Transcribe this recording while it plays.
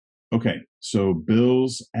Okay, so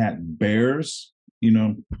Bills at Bears. You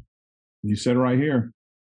know, you said it right here.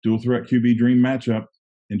 Dual threat QB dream matchup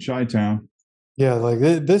in Chi-Town. Yeah, like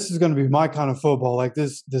this is going to be my kind of football. Like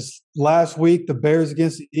this last week, the Bears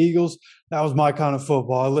against the Eagles, that was my kind of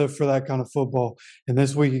football. I live for that kind of football, and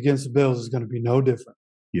this week against the Bills is going to be no different.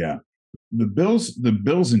 Yeah, the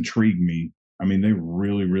Bills intrigue me. I mean, they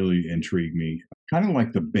really, really intrigue me. Kind of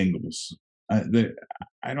like the Bengals.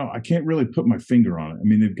 I can't really put my finger on it. I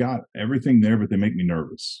mean, they've got everything there, but they make me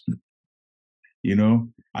nervous. You know,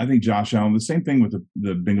 I think Josh Allen. The same thing with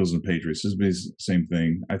the Bengals and Patriots. This is the same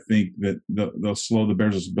thing. I think that they'll slow the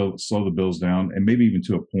Bears, will slow the Bills down, and maybe even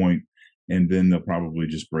to a point, and then they'll probably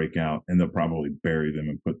just break out and they'll probably bury them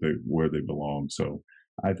and put them where they belong. So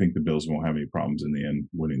I think the Bills won't have any problems in the end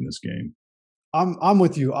winning this game. I'm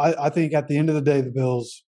with you. I think at the end of the day, the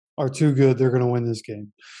Bills are too good. They're going to win this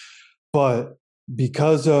game. But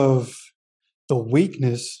because of the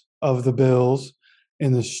weakness of the Bills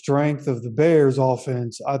and the strength of the Bears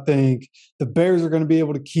offense, I think the Bears are going to be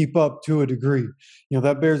able to keep up to a degree. You know,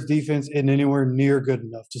 that Bears defense isn't anywhere near good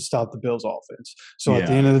enough to stop the Bills offense. So at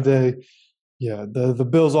the Yeah, end of the day, yeah, the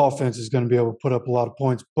Bills offense is going to be able to put up a lot of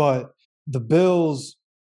points. But the Bills,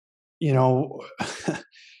 you know,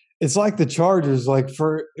 it's like the Chargers. Like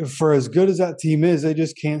for as good as that team is, they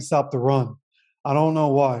just can't stop the run. I don't know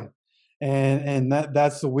why. And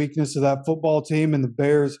that's the weakness of that football team and the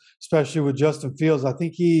Bears, especially with Justin Fields. I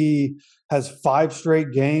think he has 5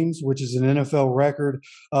 straight games, which is an NFL record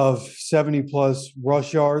of 70 plus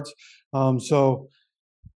rush yards. So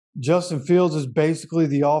Justin Fields is basically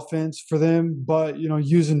the offense for them, but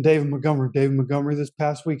using David Montgomery. David Montgomery this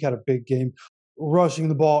past week had a big game, rushing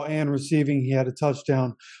the ball and receiving. He had a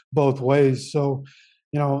touchdown both ways. So,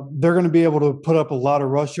 they're going to be able to put up a lot of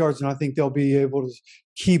rush yards, and I think they'll be able to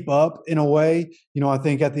keep up in a way. I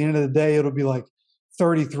think at the end of the day, it'll be like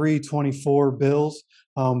 33-24 Bills,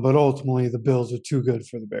 but ultimately the Bills are too good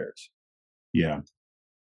for the Bears. yeah,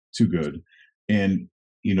 too good. And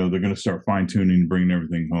they're going to start fine tuning, bringing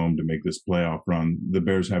everything home to make this playoff run. The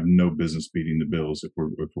Bears have no business beating the Bills if we're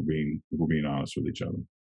being honest with each other.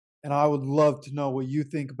 And I would love to know what you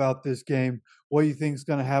think about this game, what you think is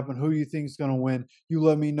going to happen, who you think is going to win. You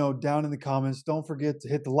let me know down in the comments. Don't forget to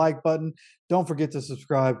hit the like button. Don't forget to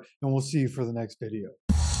subscribe, and we'll see you for the next video.